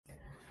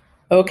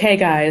Okay,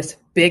 guys,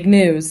 big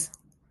news.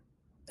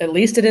 At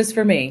least it is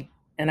for me,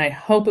 and I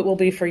hope it will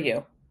be for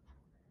you.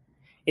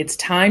 It's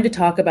time to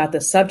talk about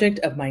the subject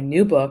of my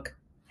new book,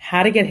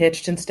 How to Get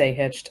Hitched and Stay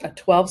Hitched, a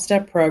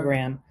 12-step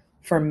program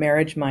for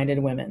marriage-minded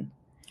women.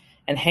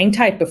 And hang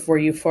tight before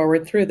you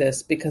forward through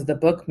this because the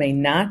book may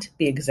not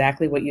be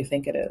exactly what you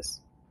think it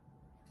is.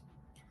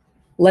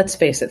 Let's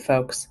face it,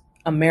 folks,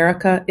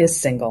 America is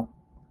single.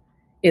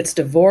 It's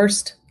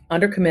divorced,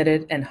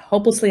 undercommitted, and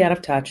hopelessly out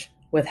of touch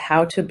with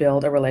how to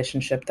build a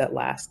relationship that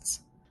lasts.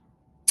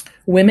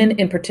 Women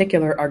in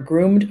particular are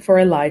groomed for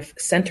a life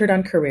centered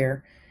on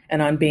career and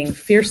on being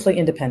fiercely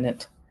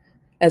independent,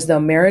 as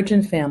though marriage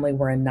and family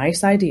were a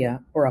nice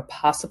idea or a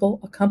possible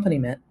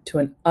accompaniment to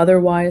an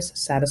otherwise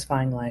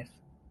satisfying life.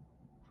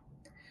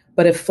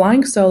 But if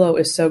flying solo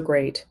is so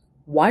great,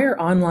 why are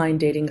online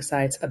dating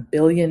sites a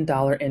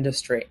billion-dollar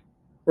industry,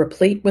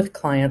 replete with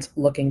clients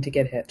looking to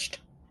get hitched?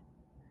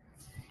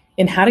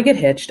 In How to Get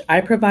Hitched,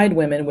 I provide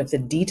women with the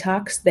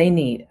detox they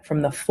need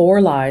from the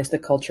 4 lies the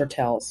culture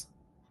tells.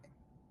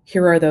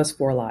 Here are those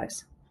 4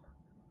 lies.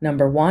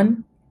 Number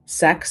 1,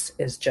 sex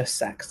is just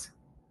sex.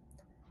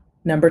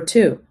 Number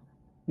 2,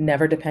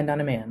 never depend on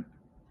a man.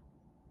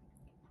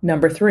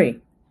 Number 3,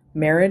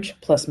 marriage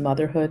plus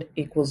motherhood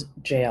equals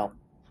jail.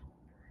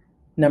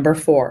 Number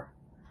 4,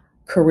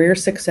 career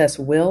success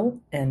will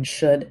and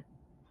should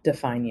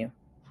define you.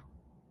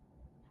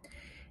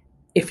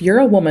 If you're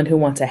a woman who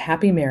wants a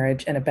happy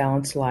marriage and a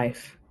balanced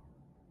life,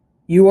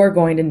 you are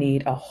going to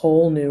need a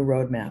whole new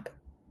roadmap.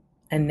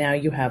 And now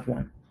you have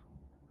one.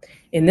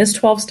 In this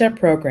 12-step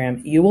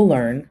program, you will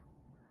learn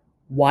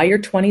why your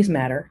 20s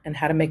matter and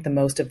how to make the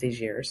most of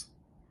these years,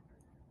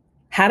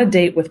 how to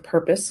date with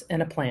purpose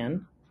and a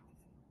plan,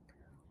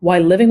 why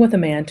living with a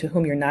man to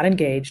whom you're not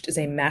engaged is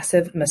a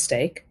massive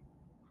mistake,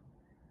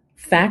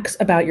 facts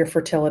about your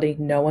fertility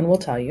no one will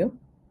tell you,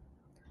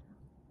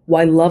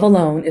 why love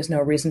alone is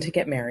no reason to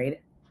get married,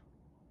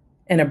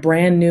 and a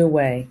brand new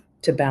way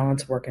to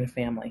balance work and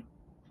family.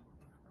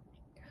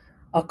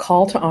 A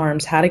call to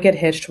arms, How to Get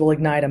Hitched, will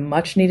ignite a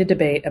much-needed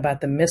debate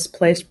about the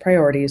misplaced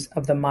priorities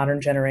of the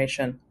modern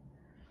generation.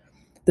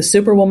 The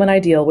superwoman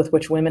ideal with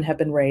which women have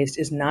been raised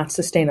is not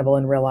sustainable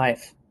in real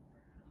life.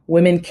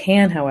 Women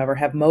can, however,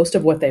 have most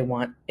of what they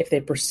want if they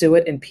pursue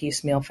it in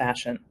piecemeal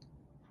fashion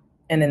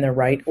and in the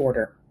right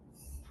order.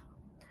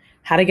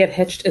 How to Get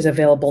Hitched is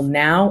available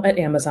now at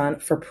Amazon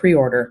for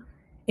pre-order,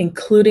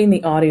 including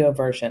the audio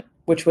version,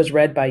 which was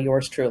read by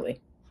yours truly.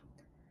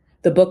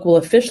 The book will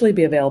officially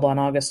be available on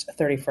August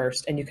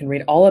 31st, and you can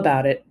read all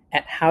about it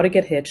at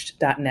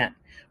howtogethitched.net,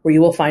 where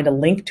you will find a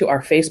link to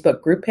our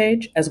Facebook group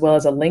page, as well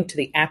as a link to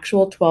the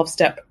actual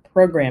 12-step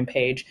program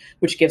page,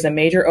 which gives a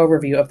major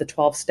overview of the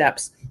 12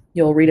 steps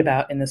you'll read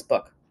about in this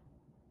book.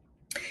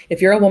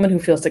 If you're a woman who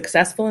feels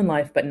successful in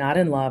life but not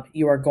in love,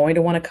 you are going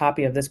to want a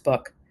copy of this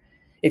book.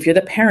 If you're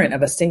the parent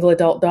of a single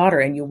adult daughter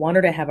and you want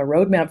her to have a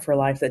roadmap for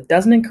life that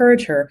doesn't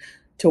encourage her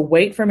to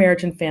wait for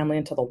marriage and family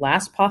until the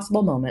last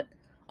possible moment,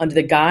 under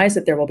the guise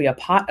that there will be a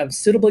pot of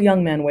suitable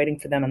young men waiting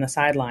for them on the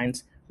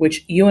sidelines,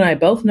 which you and I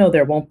both know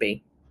there won't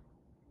be,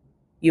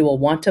 you will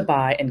want to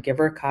buy and give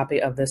her a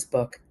copy of this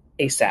book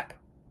ASAP.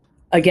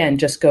 Again,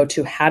 just go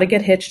to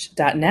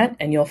howtogethitched.net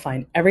and you'll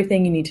find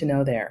everything you need to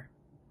know there.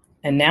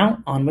 And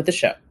now, on with the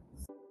show.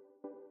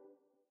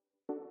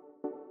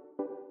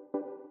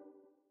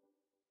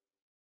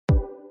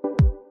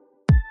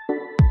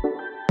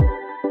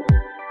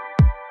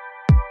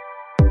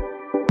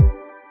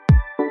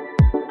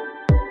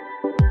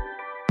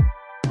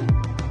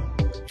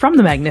 From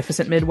the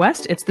magnificent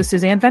Midwest, it's the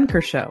Suzanne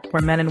Venker Show,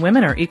 where men and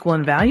women are equal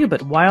in value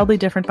but wildly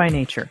different by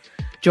nature.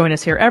 Join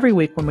us here every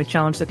week when we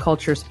challenge the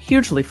culture's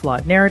hugely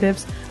flawed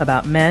narratives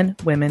about men,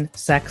 women,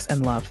 sex,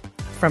 and love.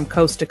 From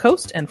coast to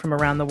coast and from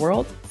around the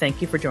world,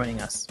 thank you for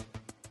joining us.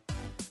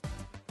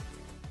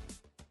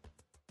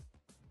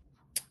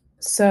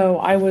 So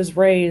I was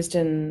raised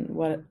in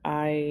what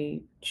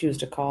I choose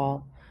to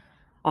call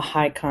a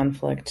high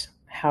conflict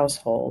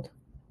household,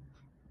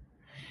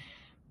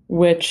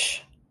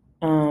 which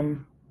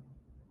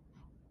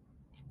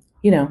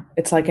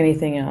it's like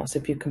anything else.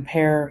 If you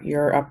compare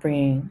your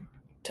upbringing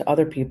to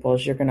other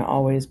people's, you're going to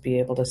always be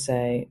able to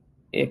say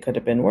it could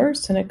have been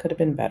worse and it could have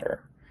been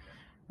better,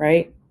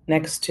 right?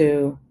 Next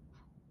to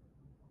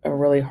a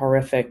really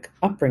horrific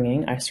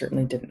upbringing, I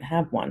certainly didn't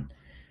have one.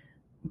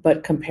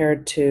 But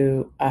compared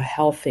to a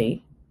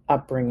healthy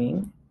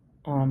upbringing,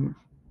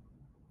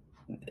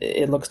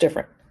 it looks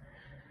different.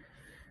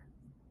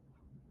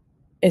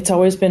 It's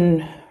always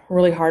been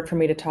really hard for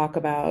me to talk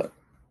about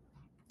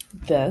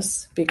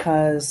this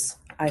because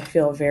I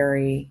feel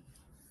very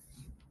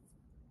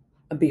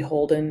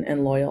beholden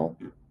and loyal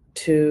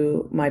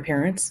to my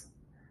parents,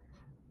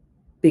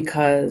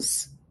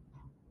 because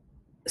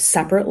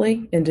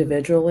separately,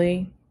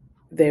 individually,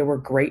 they were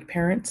great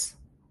parents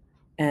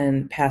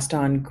and passed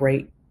on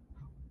great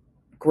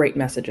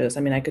messages.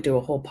 I mean, I could do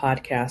a whole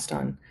podcast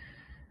on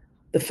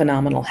the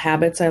phenomenal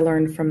habits I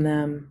learned from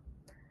them,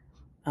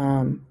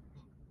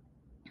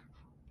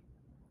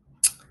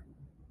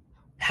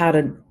 how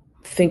to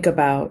think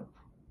about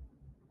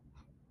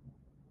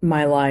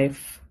my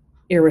life,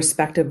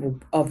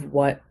 irrespective of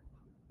what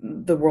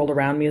the world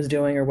around me is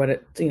doing or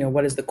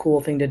what is the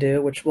cool thing to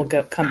do, which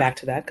come back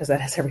to that because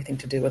that has everything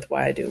to do with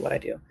why I do what I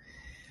do.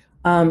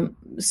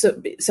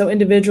 So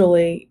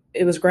individually,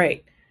 it was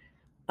great.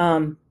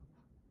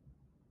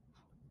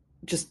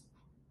 Just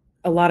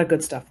a lot of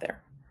good stuff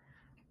there.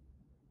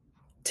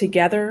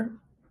 Together,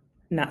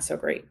 not so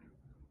great.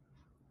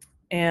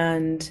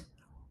 And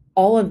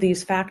all of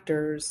these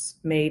factors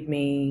made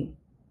me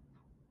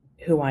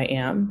who I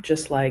am,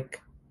 just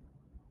like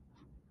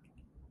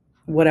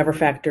whatever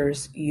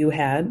factors you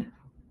had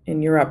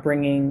in your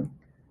upbringing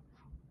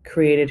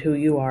created who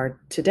you are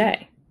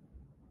today.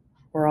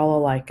 We're all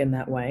alike in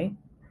that way.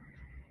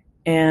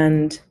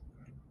 And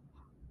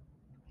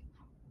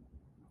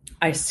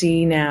I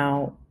see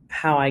now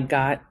how I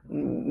got,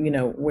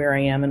 where I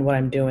am and what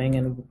I'm doing.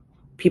 And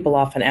people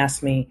often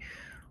ask me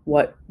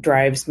what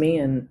drives me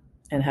and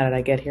how did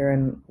I get here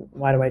and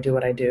why do I do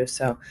what I do.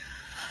 So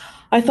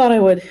I thought I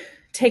would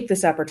take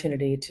this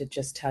opportunity to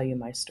just tell you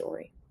my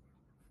story.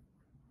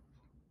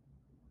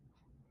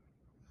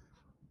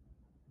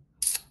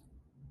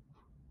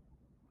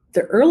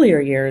 The earlier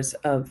years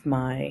of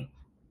my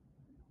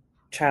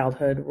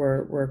childhood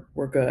were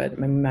good.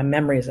 My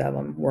memories of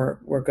them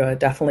were good.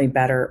 Definitely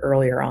better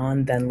earlier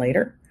on than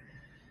later.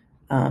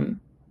 But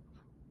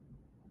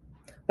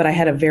I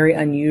had a very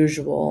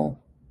unusual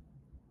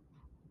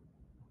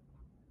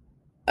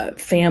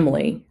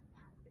family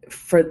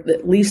for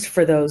at least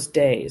for those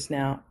days.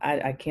 Now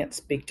I can't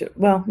speak to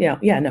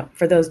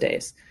for those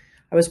days.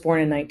 I was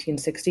born in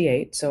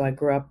 1968, so I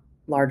grew up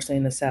largely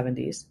in the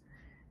 70s,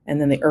 and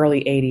then the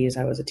early 80s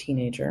I was a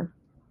teenager.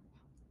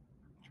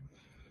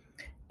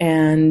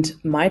 And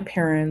my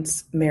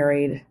parents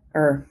married,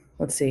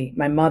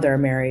 my mother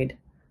married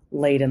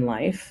late in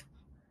life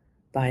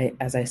by,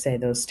 as I say,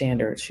 those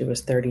standards. She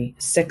was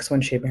 36 when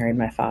she married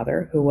my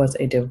father, who was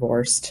a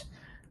divorced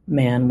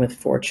man with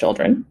 4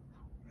 children.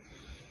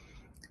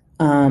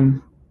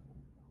 And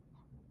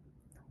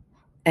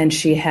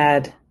she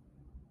had,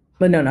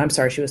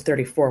 she was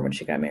 34 when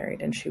she got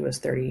married, and she was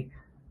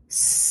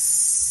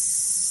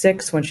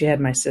 36 when she had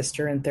my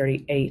sister and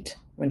 38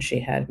 when she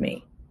had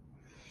me.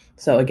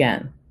 So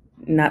again,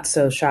 not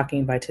so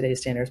shocking by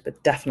today's standards,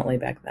 but definitely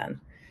back then.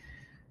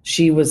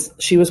 She was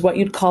what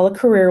you'd call a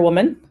career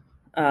woman.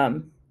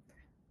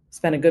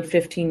 Spent a good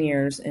 15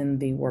 years in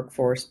the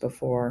workforce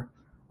before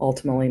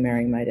ultimately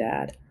marrying my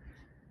dad.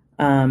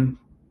 Both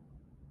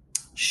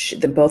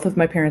of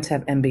my parents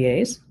have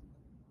MBAs.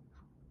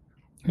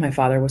 My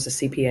father was a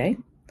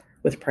CPA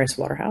with Price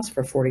Waterhouse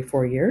for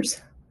 44 years.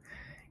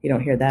 You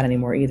don't hear that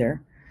anymore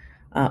either.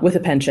 With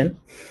a pension.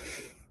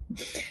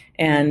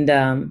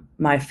 And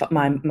my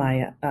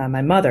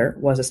mother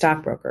was a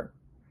stockbroker,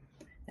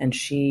 and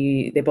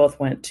they both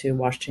went to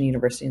Washington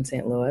University in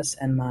St. Louis,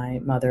 and my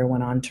mother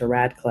went on to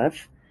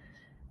Radcliffe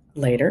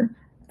later.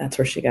 That's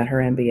where she got her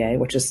MBA,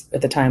 which is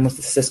at the time was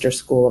the sister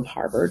school of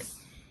Harvard,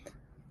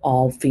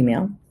 all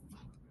female.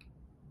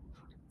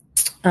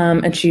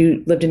 And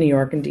she lived in New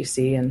York and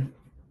DC and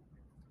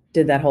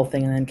did that whole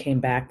thing and then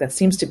came back. That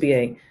seems to be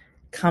a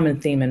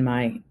common theme in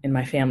my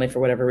family for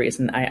whatever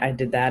reason. I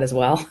did that as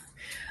well,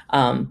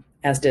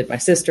 as did my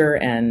sister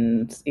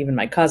and even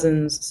my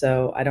cousins.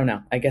 So I don't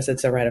know. I guess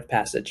it's a rite of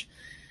passage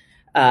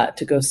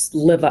to go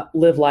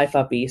live life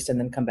up east and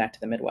then come back to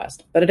the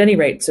Midwest. But at any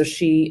rate, so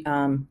she,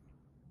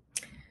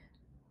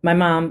 my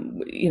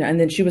mom, and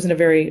then she was in a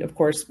very, of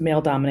course,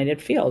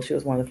 male-dominated field. She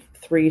was one of the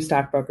 3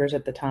 stockbrokers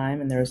at the time,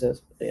 and there's a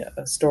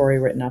story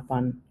written up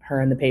on her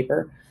in the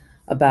paper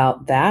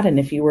about that. And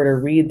if you were to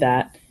read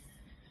that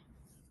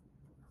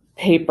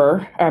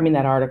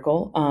that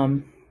article,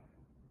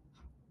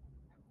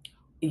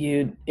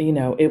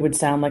 it would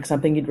sound like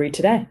something you'd read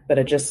today, but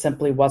it just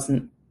simply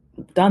wasn't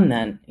done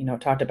then.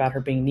 It talked about her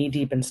being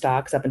knee-deep in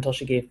stocks up until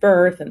she gave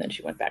birth, and then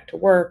she went back to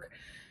work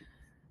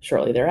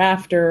shortly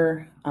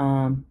thereafter.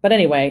 But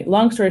anyway,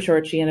 long story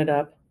short, she ended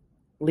up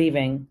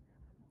leaving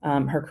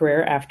her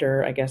career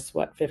after,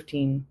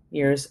 15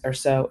 years or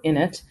so in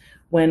it,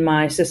 when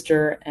my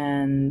sister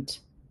and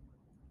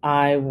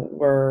I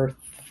were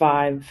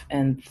 5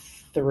 and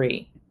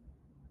 3.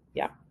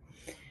 Yeah.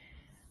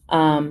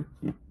 And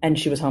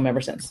she was home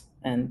ever since.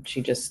 And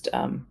she just,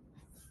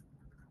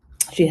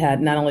 she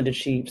had, not only did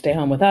she stay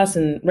home with us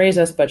and raise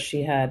us, but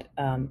she had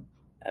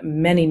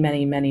many,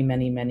 many, many,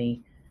 many,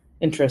 many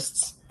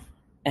interests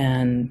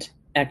and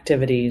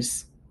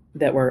activities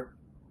that were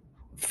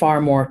far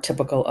more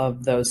typical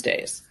of those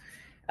days.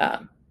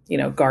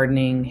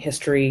 Gardening,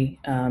 history,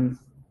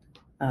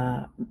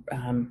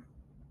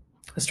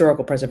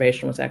 historical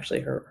preservation was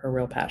actually her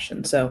real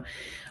passion. So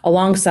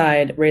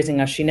alongside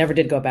raising us, she never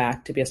did go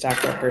back to be a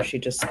stockbroker. She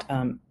just,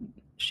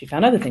 she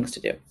found other things to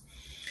do.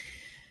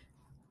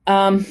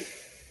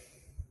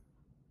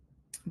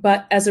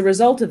 But as a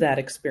result of that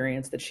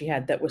experience that she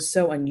had that was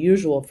so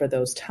unusual for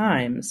those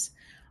times,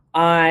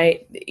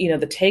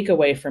 the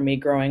takeaway for me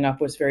growing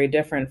up was very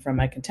different from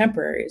my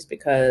contemporaries,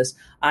 because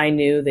I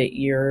knew that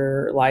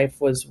your life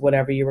was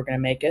whatever you were going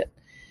to make it,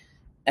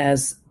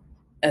 as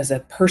as a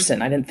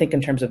person. I didn't think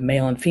in terms of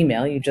male and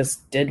female. You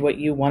just did what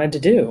you wanted to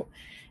do.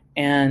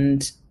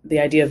 And the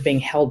idea of being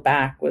held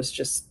back was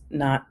just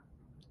not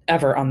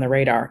ever on the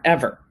radar,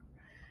 ever.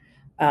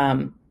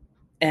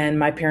 And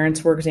my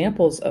parents were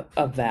examples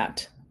of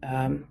that,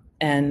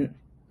 and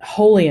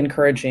wholly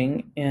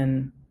encouraging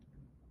in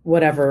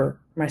whatever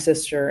my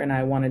sister and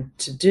I wanted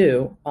to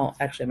do. Oh,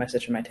 actually, my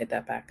sister might take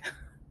that back.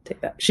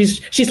 Take that.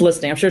 She's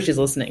listening. I'm sure she's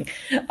listening.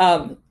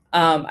 I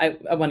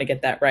want to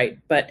get that right.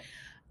 But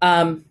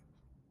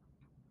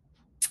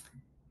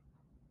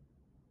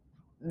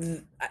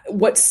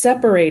what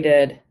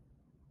separated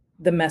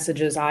the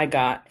messages I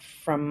got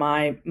from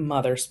my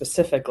mother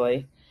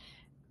specifically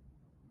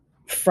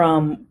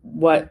from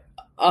what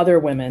other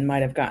women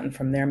might have gotten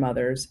from their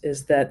mothers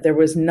is that there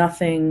was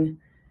nothing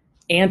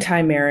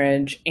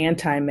anti-marriage,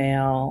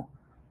 anti-male,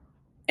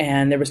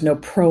 and there was no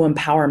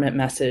pro-empowerment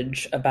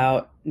message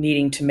about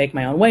needing to make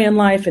my own way in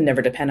life and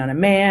never depend on a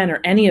man or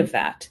any of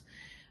that.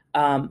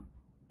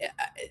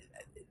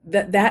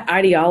 That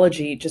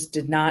ideology just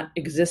did not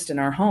exist in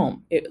our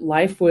home.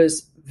 Life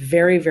was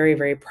very, very,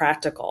 very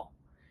practical.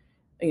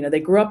 They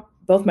grew up,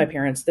 both my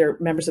parents, they're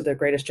members of their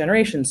greatest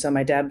generation. So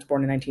my dad was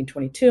born in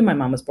 1922. My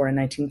mom was born in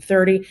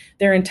 1930.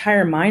 Their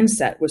entire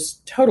mindset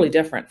was totally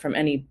different from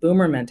any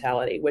boomer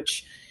mentality,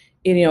 which,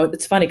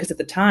 it's funny because at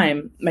the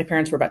time, my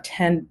parents were about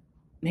 10,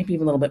 maybe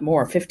even a little bit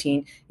more,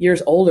 15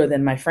 years older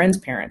than my friends'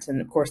 parents. And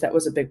of course, that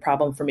was a big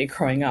problem for me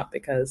growing up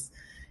because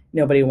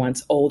nobody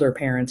wants older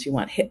parents. You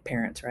want hip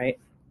parents, right?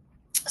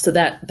 So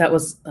that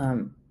was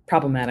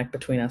problematic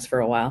between us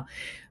for a while.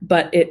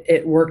 But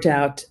it worked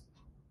out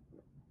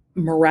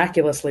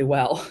miraculously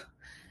well,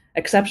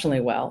 exceptionally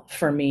well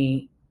for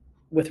me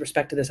with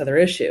respect to this other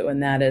issue.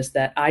 And that is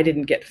that I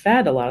didn't get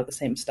fed a lot of the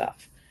same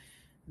stuff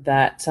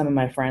that some of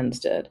my friends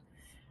did.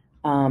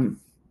 Or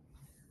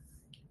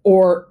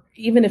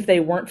even if they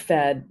weren't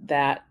fed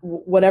that,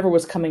 whatever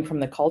was coming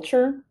from the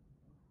culture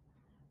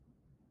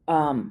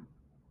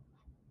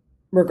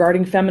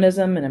regarding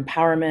feminism and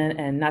empowerment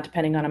and not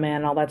depending on a man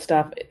and all that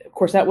stuff, of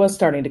course, that was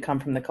starting to come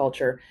from the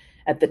culture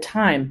at the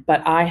time.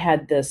 But I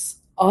had this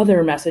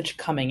other message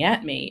coming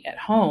at me at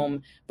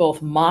home,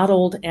 both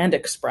modeled and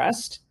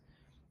expressed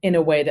in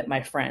a way that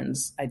my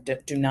friends, I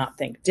do not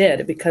think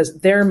did, because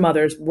their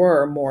mothers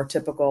were more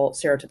typical,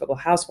 stereotypical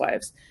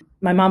housewives.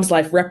 My mom's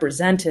life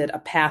represented a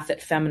path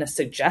that feminists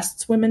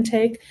suggests women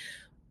take,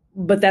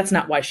 but that's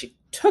not why she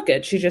took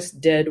it. She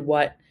just did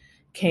what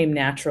came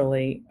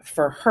naturally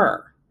for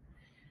her.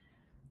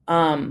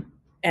 And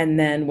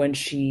then when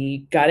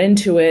she got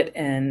into it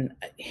and,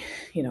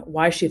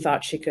 why she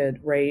thought she could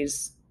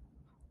raise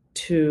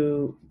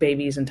 2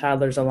 babies and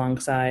toddlers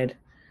alongside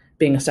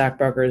being a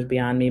stockbroker is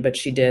beyond me, but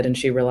she did. And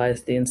she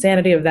realized the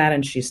insanity of that.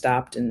 And she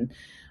stopped and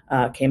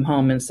came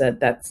home and said,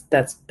 that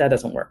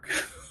doesn't work.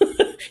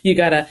 You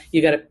gotta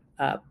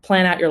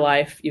plan out your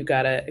life. You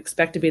gotta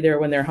expect to be there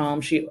when they're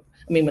home.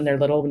 When they're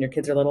little, when your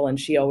kids are little, and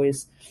she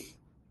always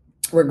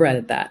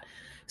regretted that.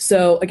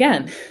 So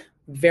again,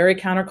 very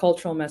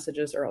countercultural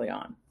messages early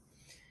on.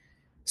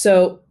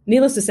 So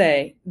needless to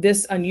say,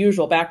 this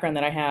unusual background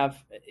that I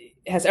have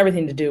has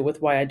everything to do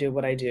with why I do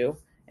what I do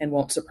and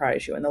won't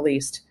surprise you in the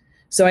least.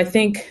 So I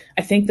think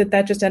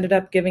that just ended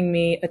up giving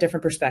me a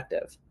different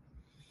perspective.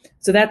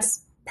 So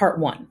that's part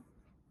 1.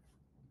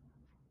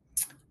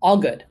 All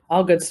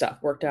good stuff.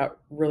 Worked out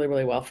really,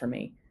 really well for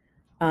me.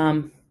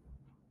 My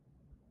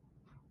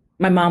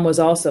mom was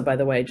also, by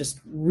the way,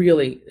 just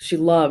really, she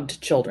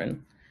loved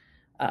children.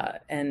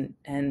 And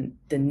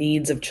the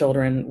needs of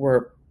children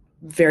were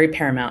very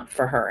paramount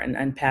for her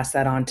and passed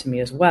that on to me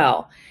as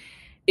well.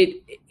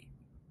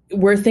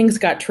 Where things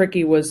got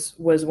tricky was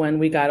when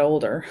we got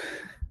older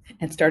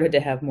and started to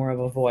have more of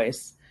a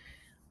voice.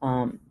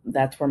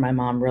 That's where my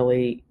mom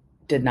really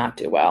did not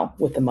do well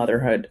with the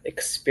motherhood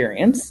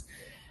experience,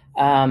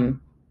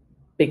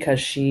 because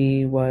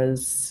she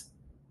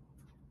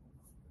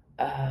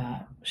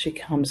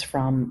comes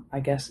from,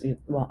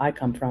 I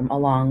come from a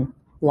long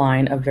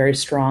line of very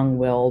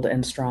strong-willed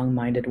and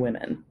strong-minded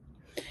women.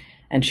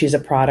 And she's a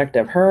product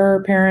of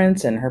her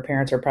parents, and her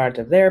parents are a product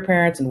of their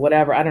parents, and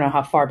whatever. I don't know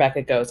how far back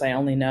it goes. I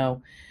only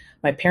know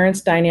my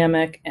parents'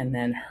 dynamic, and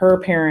then her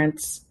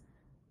parents,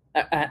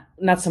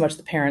 not so much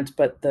the parents,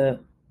 but the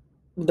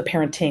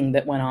parenting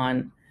that went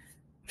on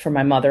for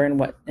my mother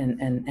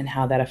and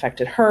how that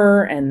affected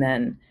her. And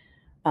then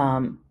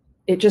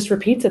it just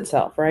repeats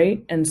itself,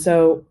 right? And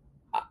so,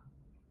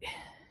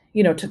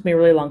 it took me a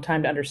really long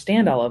time to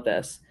understand all of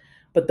this.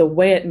 But the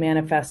way it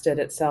manifested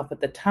itself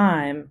at the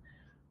time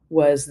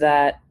was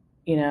that,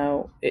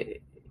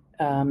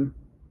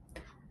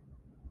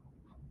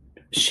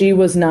 she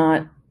was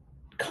not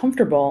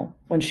comfortable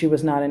when she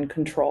was not in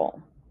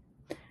control.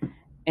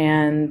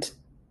 And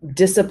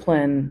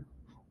discipline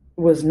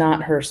was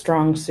not her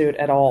strong suit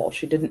at all.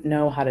 She didn't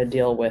know how to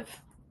deal with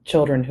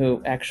children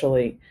who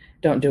actually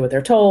don't do what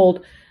they're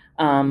told,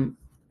 don't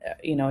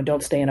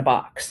stay in a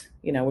box,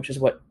 which is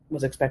what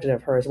was expected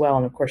of her as well.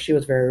 And of course, she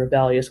was very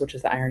rebellious, which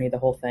is the irony of the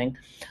whole thing.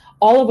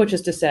 All of which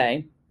is to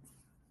say,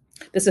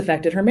 this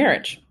affected her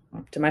marriage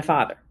to my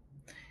father.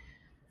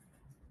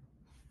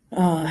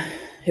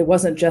 It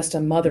wasn't just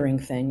a mothering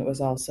thing, it was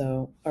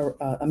also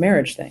a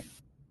marriage thing.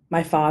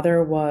 My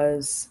father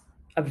was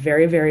a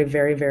very, very,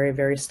 very, very,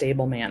 very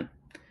stable man.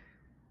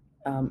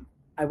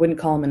 I wouldn't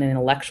call him an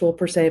intellectual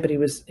per se, but he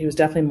was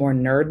definitely more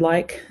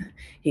nerd-like.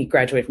 He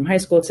graduated from high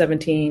school at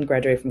 17,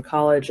 graduated from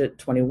college at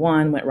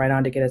 21, went right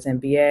on to get his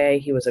MBA.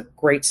 He was a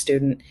great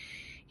student.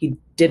 He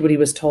did what he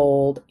was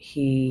told.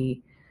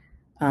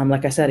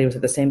 Like I said, he was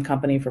at the same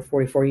company for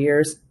 44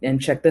 years.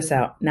 And check this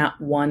out, not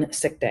one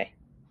sick day,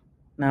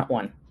 not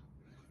one,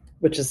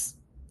 which is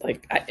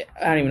like, I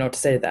don't even know what to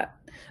say to that.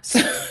 So,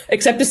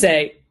 except to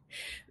say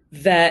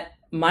that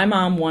my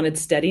mom wanted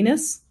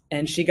steadiness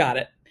and she got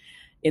it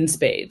in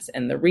spades.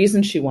 And the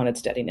reason she wanted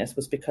steadiness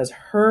was because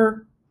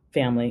her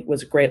family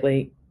was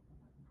greatly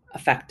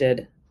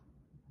affected,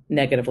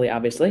 negatively,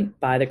 obviously,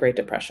 by the Great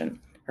Depression.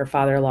 Her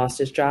father lost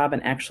his job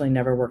and actually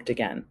never worked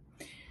again.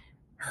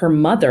 Her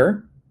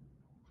mother,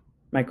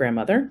 my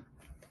grandmother,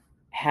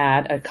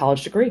 had a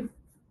college degree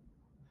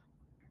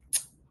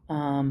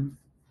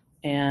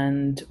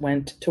and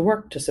went to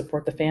work to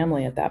support the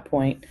family at that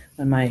point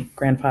when my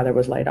grandfather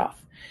was laid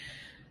off.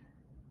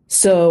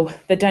 So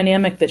the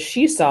dynamic that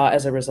she saw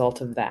as a result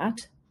of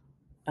that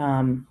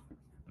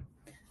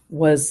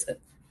was,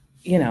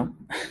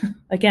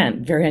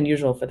 again, very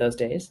unusual for those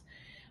days,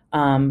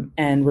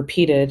 and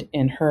repeated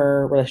in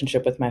her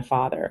relationship with my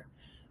father,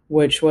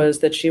 which was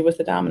that she was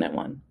the dominant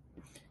one.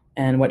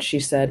 And what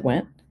she said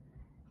went.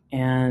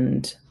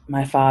 And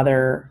my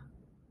father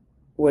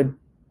would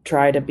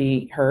try to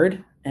be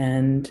heard,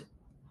 and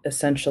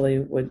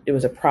essentially it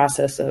was a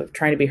process of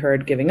trying to be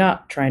heard, giving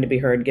up, trying to be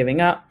heard, giving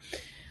up.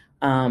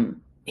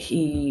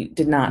 He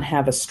did not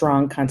have a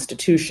strong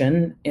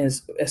constitution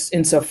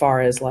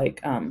insofar as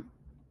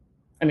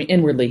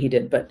inwardly he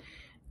did, but,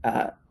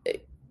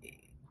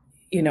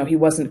 he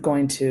wasn't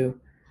going to,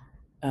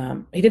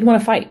 he didn't want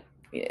to fight.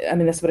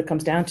 That's what it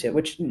comes down to,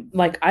 which,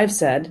 like I've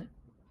said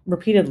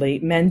repeatedly,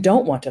 men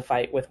don't want to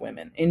fight with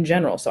women in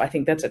general. So I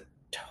think that's a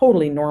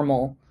totally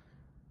normal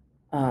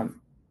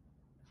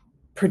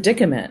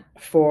predicament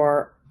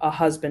for a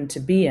husband to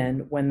be in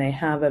when they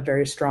have a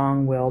very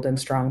strong-willed and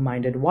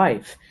strong-minded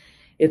wife.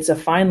 It's a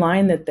fine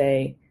line that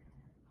they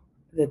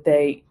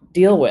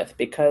deal with,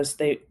 because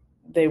they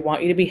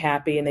want you to be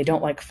happy and they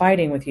don't like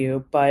fighting with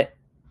you, but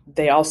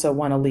they also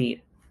want to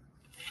lead.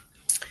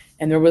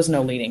 And there was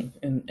no leading.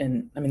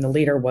 And the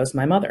leader was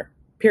my mother,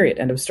 period,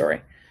 end of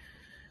story.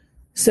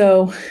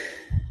 So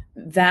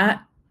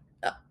that,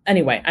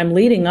 anyway, I'm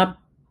leading up.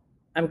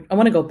 I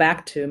want to go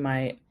back to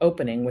my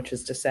opening, which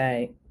is to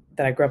say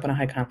that I grew up in a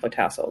high conflict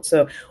household.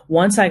 So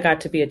once I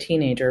got to be a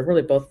teenager,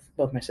 really both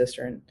my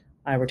sister and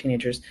I were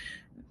teenagers,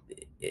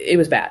 it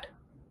was bad.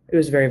 It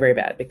was very, very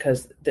bad,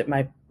 because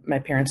my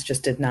parents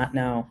just did not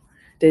know.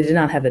 They did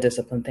not have the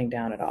discipline thing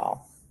down at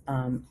all.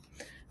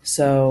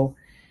 So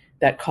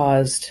that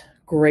caused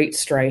great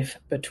strife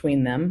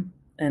between them.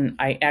 And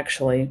I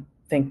actually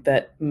think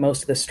that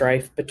most of the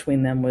strife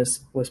between them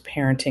was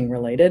parenting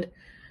related.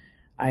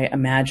 I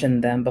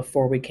imagined them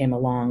before we came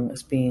along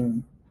as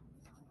being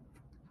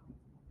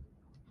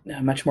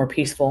much more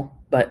peaceful,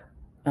 but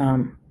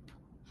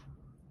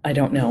I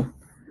don't know.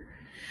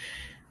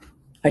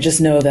 I just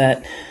know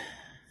that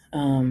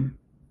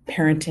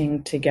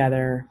parenting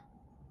together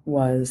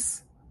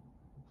was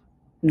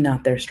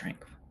not their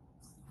strength.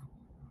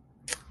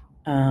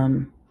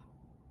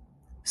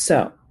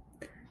 So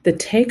the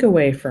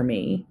takeaway for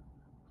me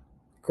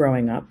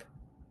growing up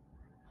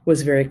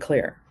was very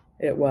clear.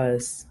 It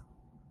was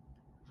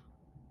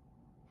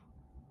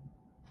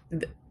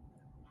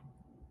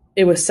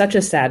such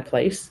a sad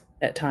place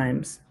at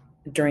times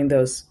during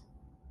those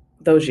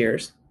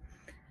years,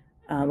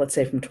 let's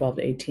say from 12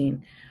 to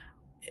 18,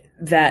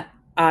 that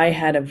I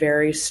had a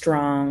very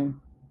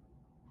strong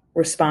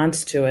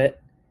response to it,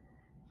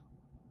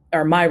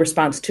 or my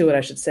response to it,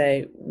 I should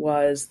say,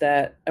 was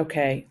that,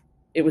 okay,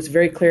 it was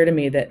very clear to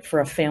me that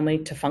for a family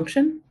to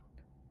function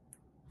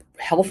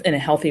in a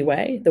healthy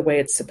way, the way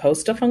it's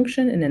supposed to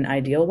function in an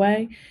ideal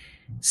way,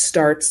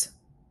 starts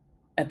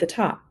at the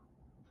top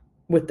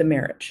with the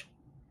marriage.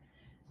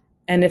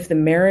 And if the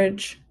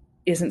marriage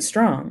isn't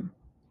strong,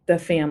 the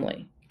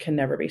family can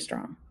never be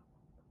strong.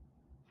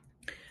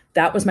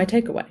 That was my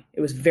takeaway.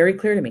 It was very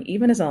clear to me,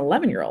 even as an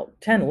 11-year-old,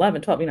 10,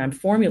 11, 12, I'm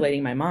formulating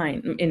in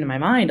my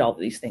mind all of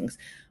these things,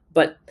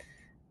 but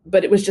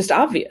it was just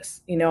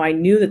obvious. I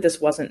knew that this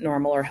wasn't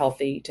normal or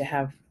healthy to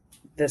have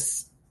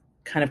this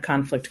kind of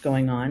conflict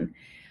going on.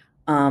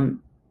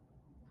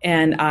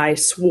 And I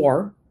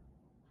swore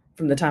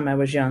from the time I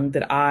was young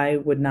that I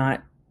would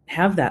not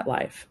have that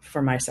life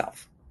for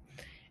myself.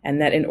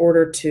 And that in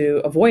order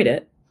to avoid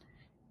it,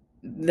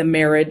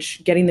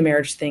 getting the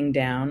marriage thing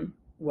down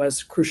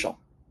was crucial,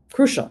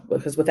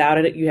 because without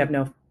it, you have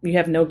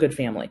no good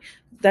family.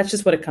 That's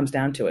just what it comes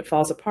down to. It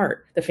falls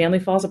apart. The family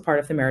falls apart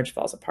if the marriage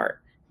falls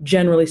apart.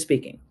 Generally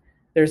speaking,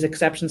 there's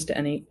exceptions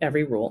to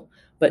every rule,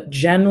 but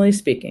generally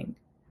speaking,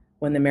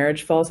 when the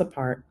marriage falls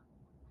apart,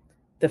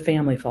 the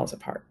family falls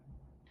apart.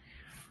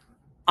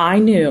 I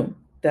knew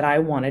that I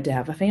wanted to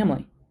have a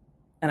family,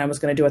 and I was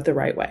going to do it the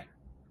right way.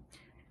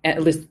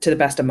 at least to the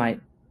best of my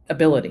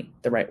ability,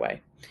 the right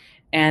way.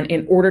 And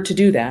in order to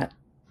do that,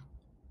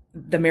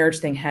 the marriage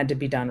thing had to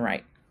be done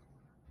right.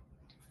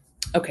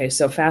 Okay,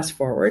 so fast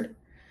forward.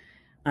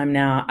 I'm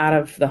now out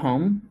of the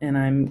home and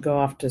I'm go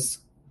off to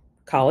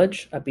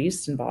college up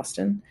east in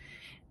Boston.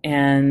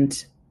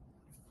 And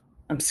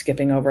I'm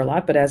skipping over a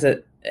lot, but at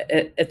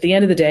the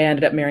end of the day, I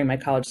ended up marrying my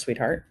college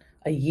sweetheart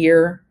a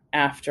year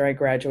after I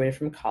graduated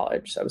from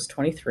college. So I was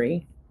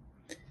 23.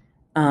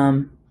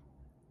 And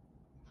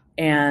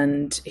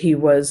he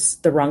was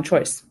the wrong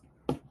choice.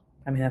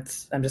 I mean,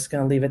 I'm just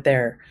going to leave it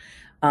there.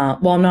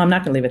 Well, no, I'm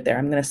not going to leave it there.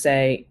 I'm going to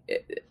say,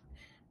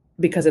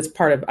 because it's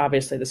part of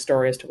obviously the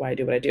story as to why I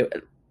do what I do.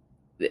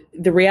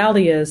 The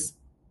reality is,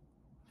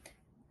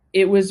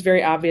 it was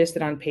very obvious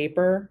that on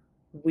paper,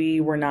 we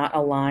were not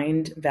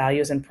aligned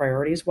values and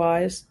priorities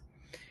wise.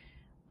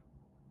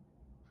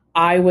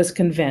 I was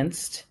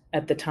convinced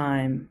at the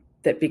time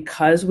that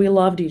because we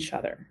loved each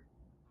other,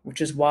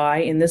 which is why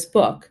in this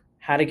book,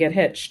 How to Get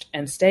Hitched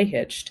and Stay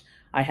Hitched,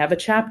 I have a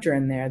chapter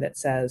in there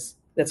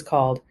that's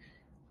called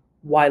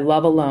Why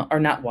Love Alone, or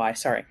not why,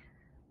 sorry,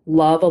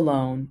 Love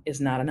Alone is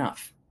Not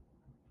Enough.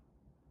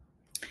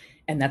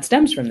 And that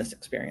stems from this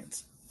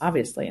experience,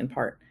 obviously, in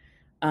part.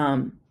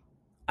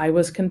 I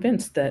was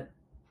convinced that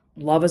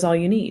love is all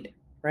you need,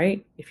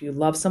 right? If you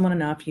love someone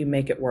enough, you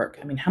make it work.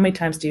 I mean, how many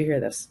times do you hear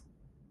this,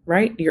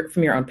 right?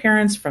 From your own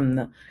parents, from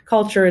the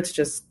culture. It's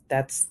just,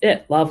 that's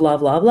it. Love,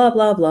 love, love, love,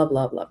 love, love,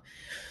 love, love.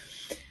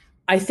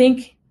 I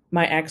think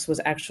my ex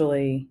was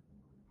actually,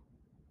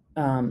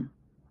 I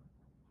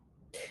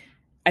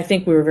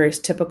think we were very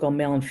typical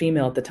male and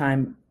female at the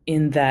time,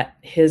 in that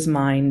his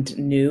mind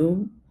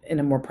knew in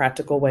a more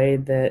practical way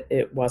that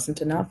it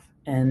wasn't enough.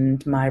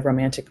 And my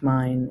romantic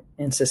mind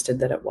insisted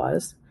that it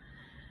was,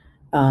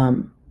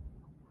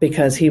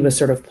 because he was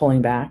sort of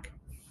pulling back,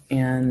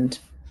 and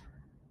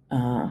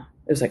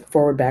it was like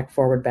forward, back,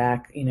 forward,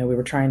 back. You know, we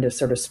were trying to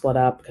sort of split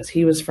up because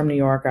he was from New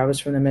York, I was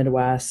from the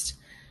Midwest,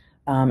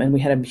 and we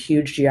had a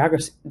huge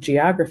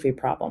geography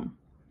problem.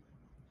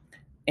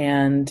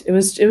 And it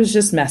was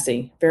just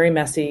messy, very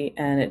messy,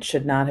 and it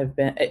should not have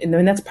been. I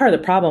mean, that's part of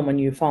the problem when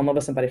you fall in love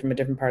with somebody from a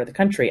different part of the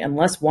country.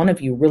 Unless one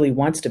of you really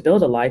wants to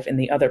build a life in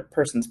the other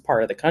person's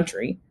part of the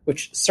country,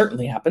 which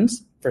certainly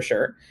happens for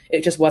sure.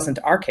 It just wasn't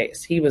our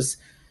case. He was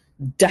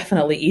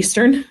definitely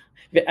Eastern.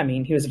 I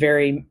mean, he was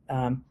very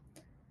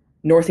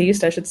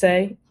Northeast, I should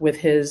say, with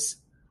his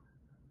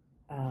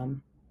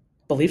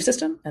belief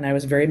system, and I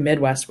was very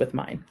Midwest with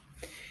mine.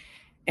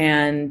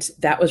 And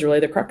that was really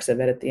the crux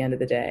of it at the end of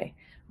the day.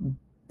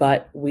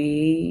 But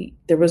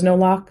there was no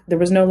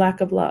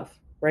lack of love,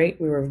 right?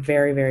 We were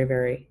very, very,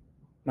 very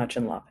much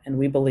in love. And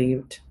we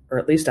believed, or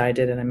at least I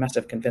did, and I must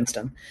have convinced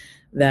him,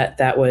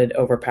 that would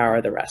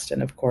overpower the rest.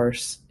 And of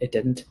course it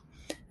didn't.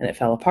 And it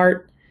fell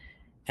apart.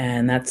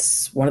 And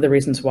that's one of the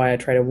reasons why I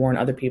try to warn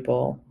other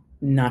people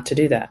not to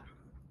do that.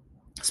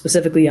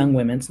 Specifically young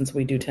women, since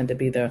we do tend to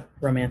be the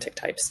romantic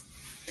types.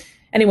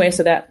 Anyway,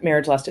 so that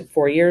marriage lasted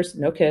 4 years,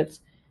 no kids.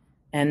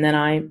 And then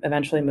I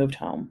eventually moved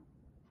home.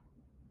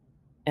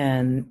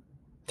 And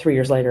 3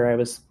 years later, I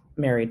was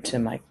married to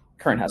my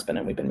current husband,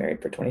 and we've been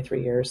married for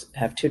 23 years,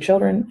 have 2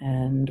 children,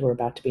 and we're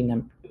about to be,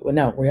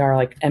 we are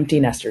like empty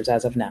nesters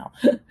as of now.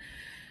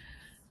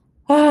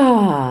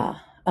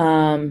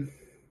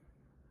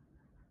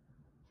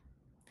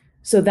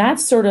 So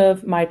that's sort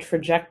of my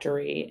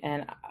trajectory,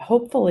 and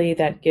hopefully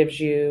that gives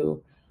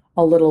you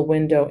a little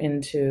window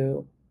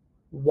into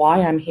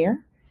why I'm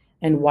here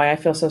and why I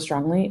feel so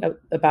strongly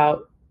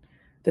about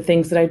the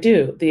things that I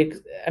do, the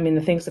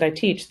things that I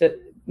teach. That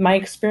my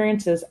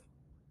experiences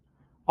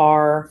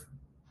are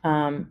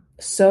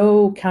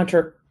so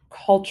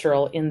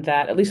countercultural in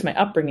that, at least my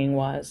upbringing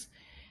was,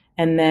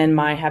 and then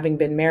my having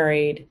been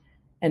married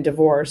and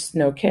divorced,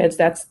 no kids.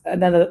 That's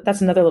another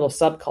little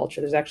subculture.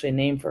 There's actually a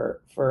name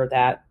for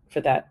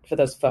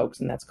those folks,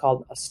 and that's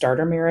called a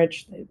starter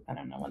marriage. I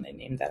don't know when they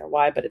named that or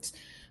why, but it's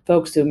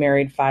folks who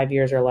married 5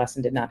 years or less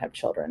and did not have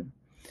children.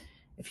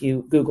 If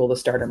you Google the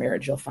starter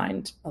marriage, you'll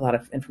find a lot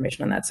of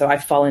information on that. So I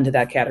fall into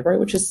that category,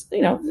 which is,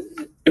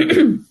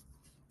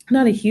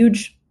 not a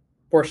huge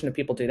portion of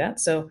people do that.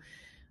 So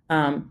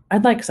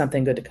I'd like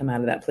something good to come out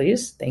of that,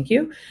 please. Thank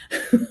you.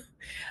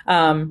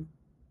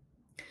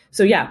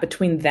 So yeah,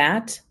 between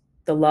that,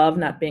 the love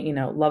not being,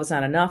 love's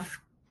not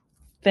enough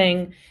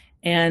thing,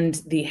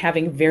 and the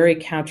having very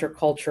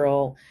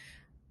countercultural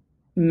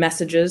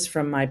messages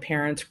from my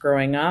parents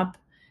growing up,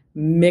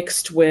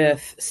 mixed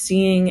with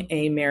seeing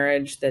a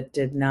marriage that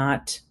did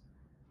not,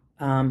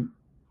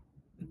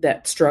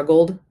 that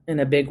struggled in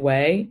a big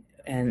way,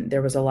 and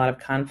there was a lot of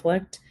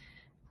conflict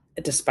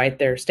despite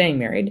their staying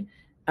married.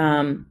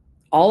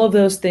 All of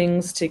those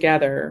things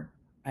together,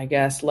 I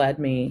guess, led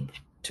me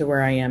to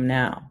where I am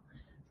now,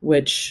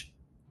 which,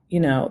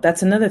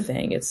 that's another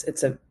thing.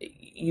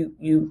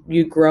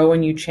 You grow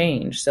and you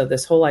change. So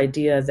this whole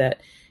idea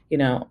that,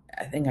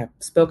 I think I've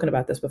spoken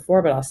about this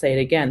before, but I'll say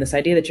it again. This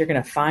idea that you're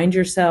going to find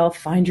yourself,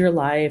 find your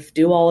life,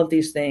 do all of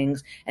these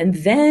things, and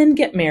then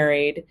get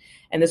married,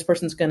 and this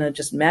person's going to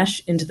just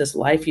mesh into this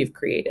life you've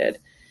created.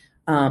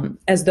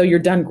 as though you're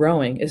done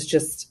growing is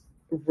just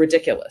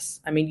ridiculous.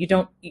 I mean,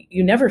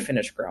 you never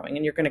finish growing,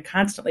 and you're going to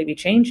constantly be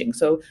changing.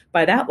 So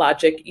by that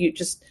logic, you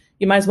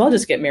might as well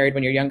just get married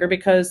when you're younger,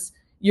 because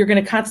you're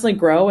going to constantly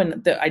grow,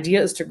 and the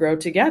idea is to grow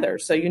together.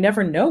 So you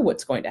never know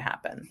what's going to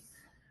happen.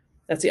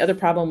 That's the other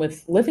problem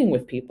with living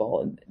with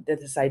people.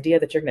 This idea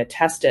that you're going to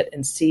test it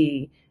and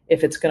see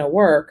if it's going to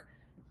work,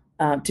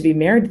 to be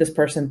married to this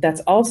person,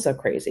 that's also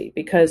crazy,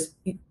 because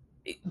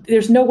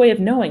there's no way of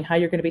knowing how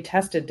you're going to be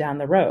tested down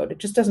the road. It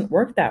just doesn't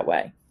work that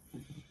way.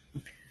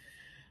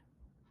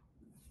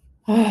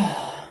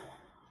 Oh,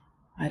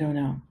 I don't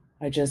know.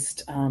 I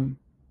just,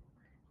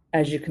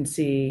 as you can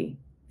see,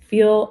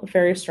 feel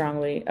very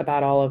strongly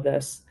about all of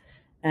this.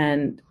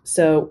 And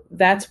so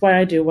that's why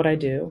I do what I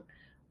do.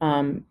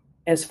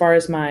 As far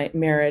as my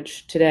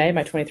marriage today,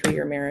 my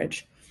 23-year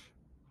marriage,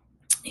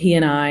 he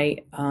and I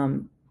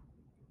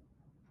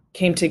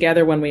came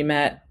together when we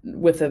met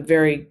with a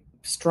very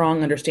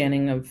strong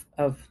understanding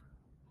of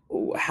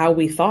how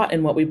we thought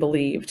and what we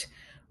believed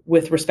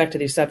with respect to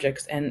these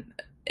subjects. And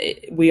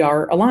we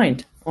are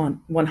aligned on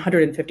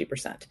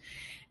 150%.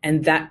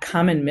 And that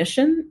common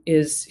mission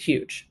is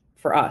huge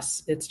for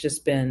us. It's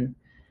just been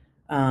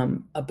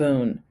a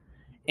boon.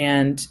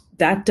 And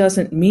that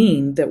doesn't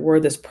mean that we're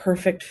this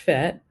perfect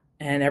fit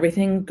and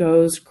everything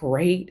goes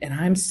great and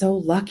I'm so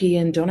lucky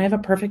and don't I have a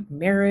perfect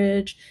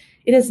marriage.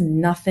 It is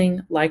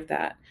nothing like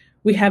that.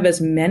 We have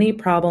as many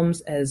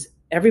problems as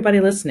everybody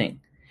listening.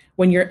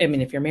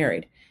 If you're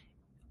married,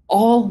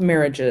 all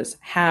marriages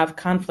have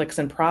conflicts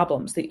and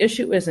problems. The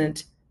issue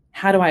isn't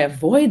how do I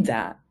avoid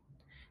that?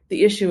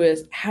 The issue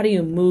is how do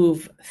you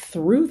move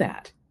through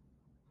that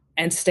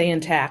and stay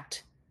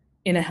intact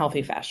in a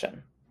healthy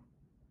fashion?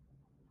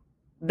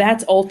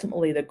 That's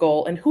ultimately the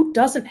goal. And who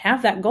doesn't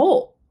have that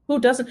goal?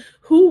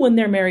 Who when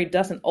they're married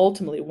doesn't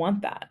ultimately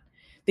want that?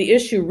 The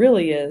issue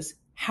really is,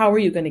 how are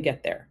you going to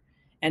get there?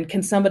 And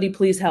can somebody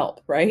please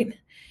help, right?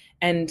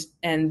 And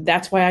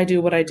that's why I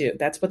do what I do.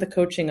 That's what the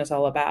coaching is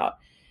all about.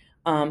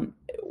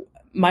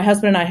 My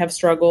husband and I have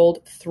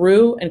struggled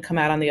through and come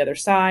out on the other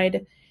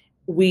side.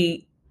 It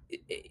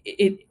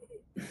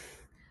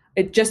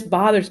just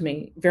bothers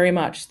me very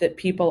much that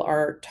people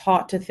are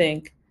taught to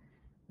think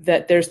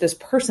that there's this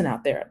person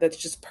out there that's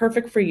just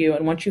perfect for you.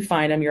 And once you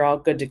find them, you're all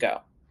good to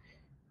go.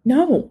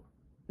 No,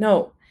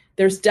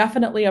 there's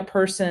definitely a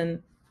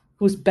person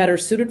who's better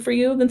suited for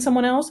you than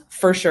someone else,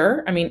 for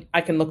sure. I mean,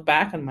 I can look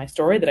back on my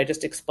story that I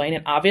just explained,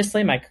 and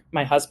obviously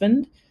my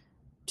husband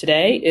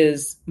today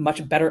is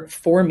much better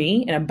for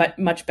me and a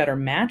much better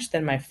match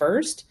than my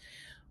first.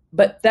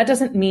 But that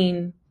doesn't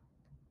mean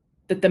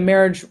that the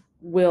marriage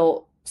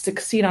will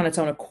succeed on its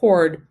own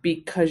accord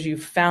because you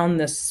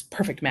found this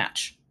perfect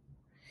match.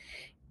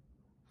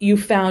 You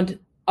found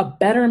a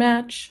better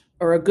match,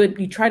 or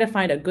you try to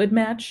find a good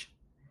match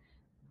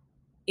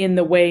in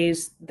the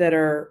ways that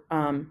are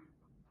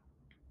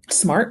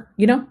smart,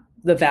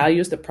 the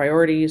values, the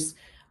priorities,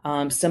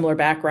 similar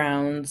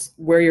backgrounds,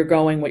 where you're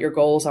going, what your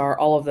goals are,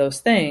 all of those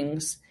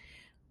things.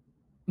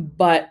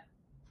 But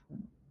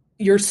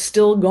you're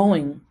still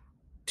going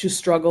to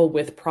struggle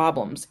with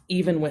problems,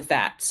 even with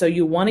that. So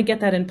you want to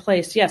get that in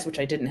place, yes, which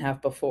I didn't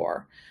have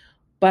before.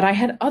 But I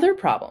had other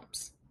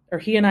problems, or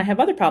he and I have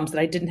other problems that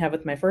I didn't have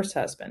with my first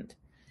husband.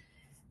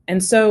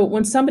 And so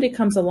when somebody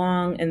comes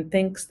along and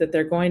thinks that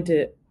they're going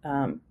to,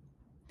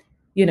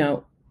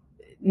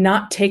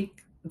 not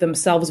take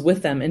themselves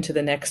with them into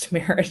the next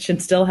marriage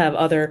and still have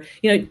other,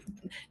 9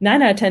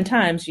 out of 10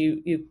 times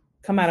you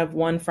come out of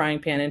one frying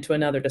pan into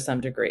another to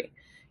some degree.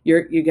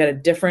 You get a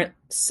different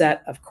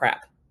set of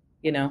crap,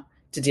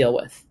 to deal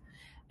with.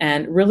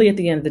 And really at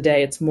the end of the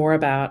day, it's more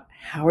about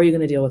how are you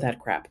going to deal with that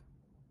crap?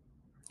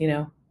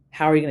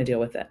 How are you going to deal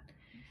with it?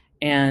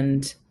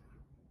 And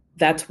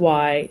that's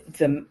why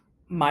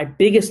my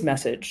biggest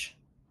message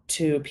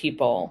to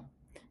people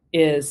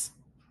is,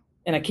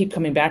 and I keep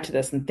coming back to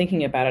this and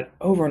thinking about it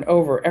over and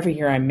over every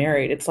year I'm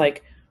married. It's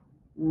like,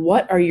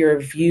 what are your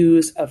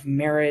views of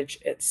marriage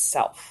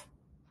itself?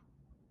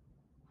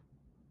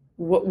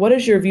 What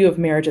is your view of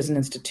marriage as an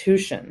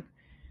institution?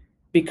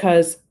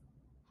 Because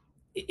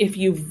if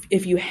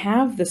you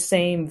have the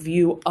same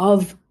view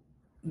of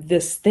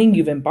this thing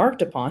you've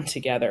embarked upon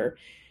together,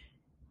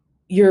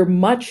 you're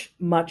much,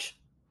 much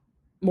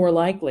more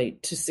likely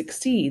to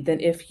succeed than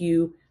if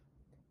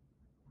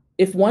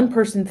one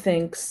person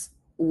thinks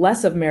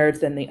less of marriage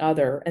than the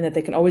other and that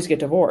they can always get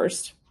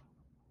divorced.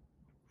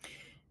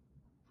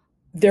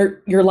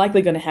 You're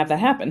likely going to have that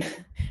happen,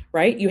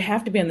 right? You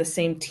have to be on the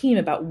same team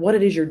about what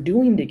it is you're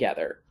doing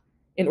together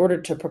in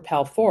order to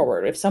propel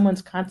forward. If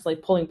someone's constantly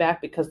pulling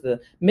back because the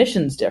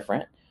mission's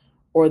different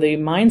or the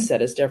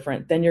mindset is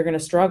different, then you're going to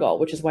struggle,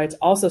 which is why it's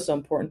also so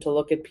important to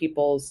look at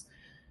people's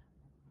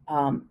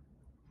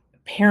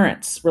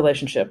parents'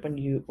 relationship when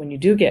you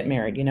do get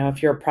married.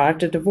 If you're a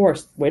product of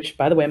divorce, which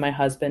by the way, my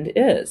husband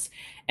is,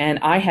 and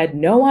I had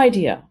no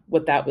idea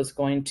what that was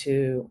going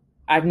to.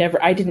 I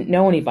didn't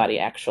know anybody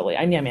actually.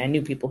 I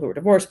knew people who were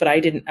divorced, but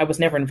I was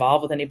never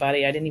involved with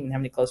anybody. I didn't even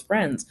have any close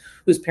friends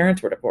whose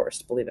parents were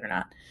divorced, believe it or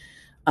not.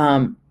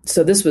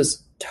 So this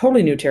was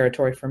totally new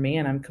territory for me,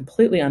 and I'm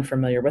completely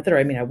unfamiliar with it. Or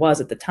I mean, I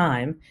was at the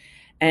time.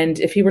 And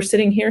if he were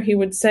sitting here, he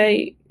would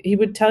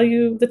tell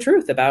you the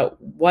truth about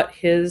what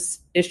his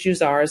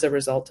issues are as a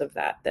result of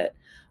that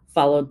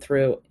followed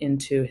through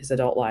into his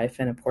adult life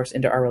and, of course,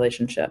 into our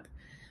relationship.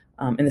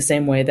 In the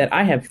same way that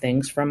I have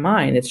things from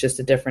mine. It's just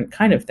a different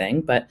kind of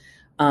thing. But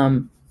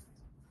so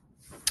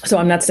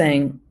I'm not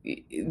saying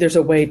there's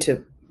a way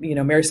to,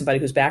 marry somebody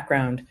whose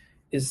background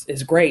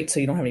is great so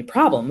you don't have any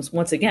problems.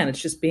 Once again, it's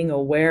just being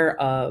aware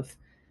of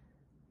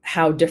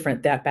how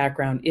different that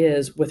background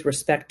is with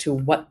respect to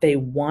what they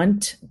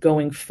want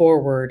going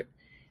forward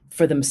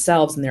for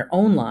themselves in their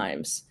own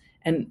lives.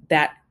 And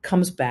that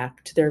comes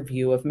back to their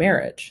view of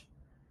marriage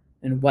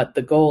and what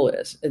the goal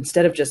is,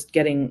 instead of just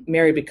getting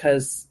married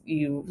because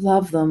you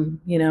love them,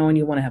 and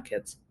you want to have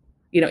kids.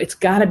 It's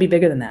got to be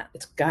bigger than that.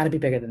 It's got to be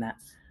bigger than that.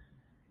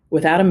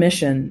 Without a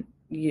mission,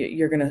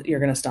 you're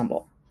gonna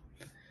stumble.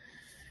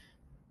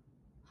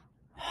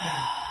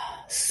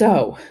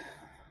 So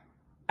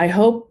I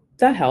hope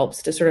that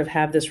helps to sort of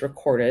have this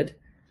recorded,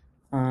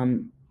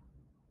 to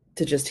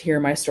just hear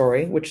my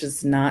story, which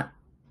is not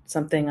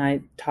something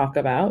I talk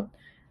about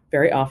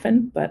very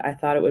often, but I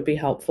thought it would be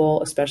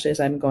helpful, especially as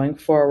I'm going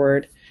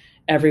forward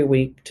every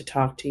week, to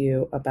talk to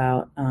you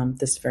about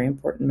this very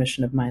important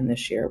mission of mine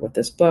this year with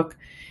this book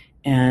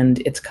and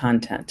its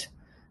content.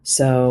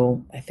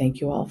 So I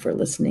thank you all for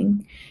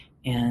listening.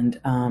 And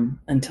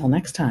until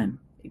next time,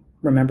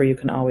 remember, you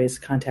can always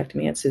contact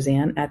me at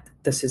Suzanne at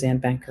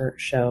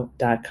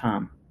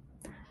thesuzannebankershow.com.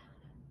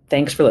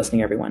 Thanks for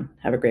listening, everyone.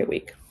 Have a great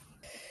week.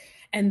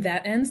 And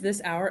that ends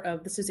this hour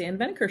of the Suzanne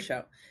Venker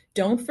Show.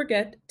 Don't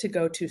forget to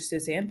go to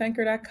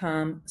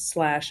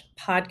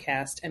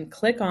SuzanneBenker.com/podcast and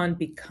click on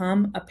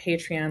Become a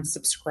Patreon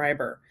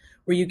subscriber,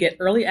 where you get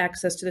early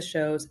access to the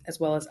shows as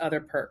well as other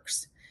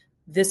perks.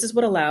 This is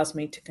what allows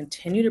me to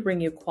continue to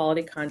bring you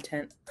quality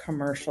content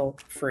commercial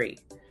free.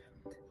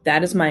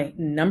 That is my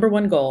number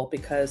one goal,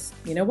 because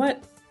you know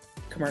what?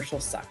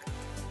 Commercials suck.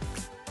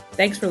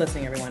 Thanks for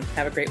listening, everyone.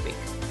 Have a great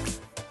week.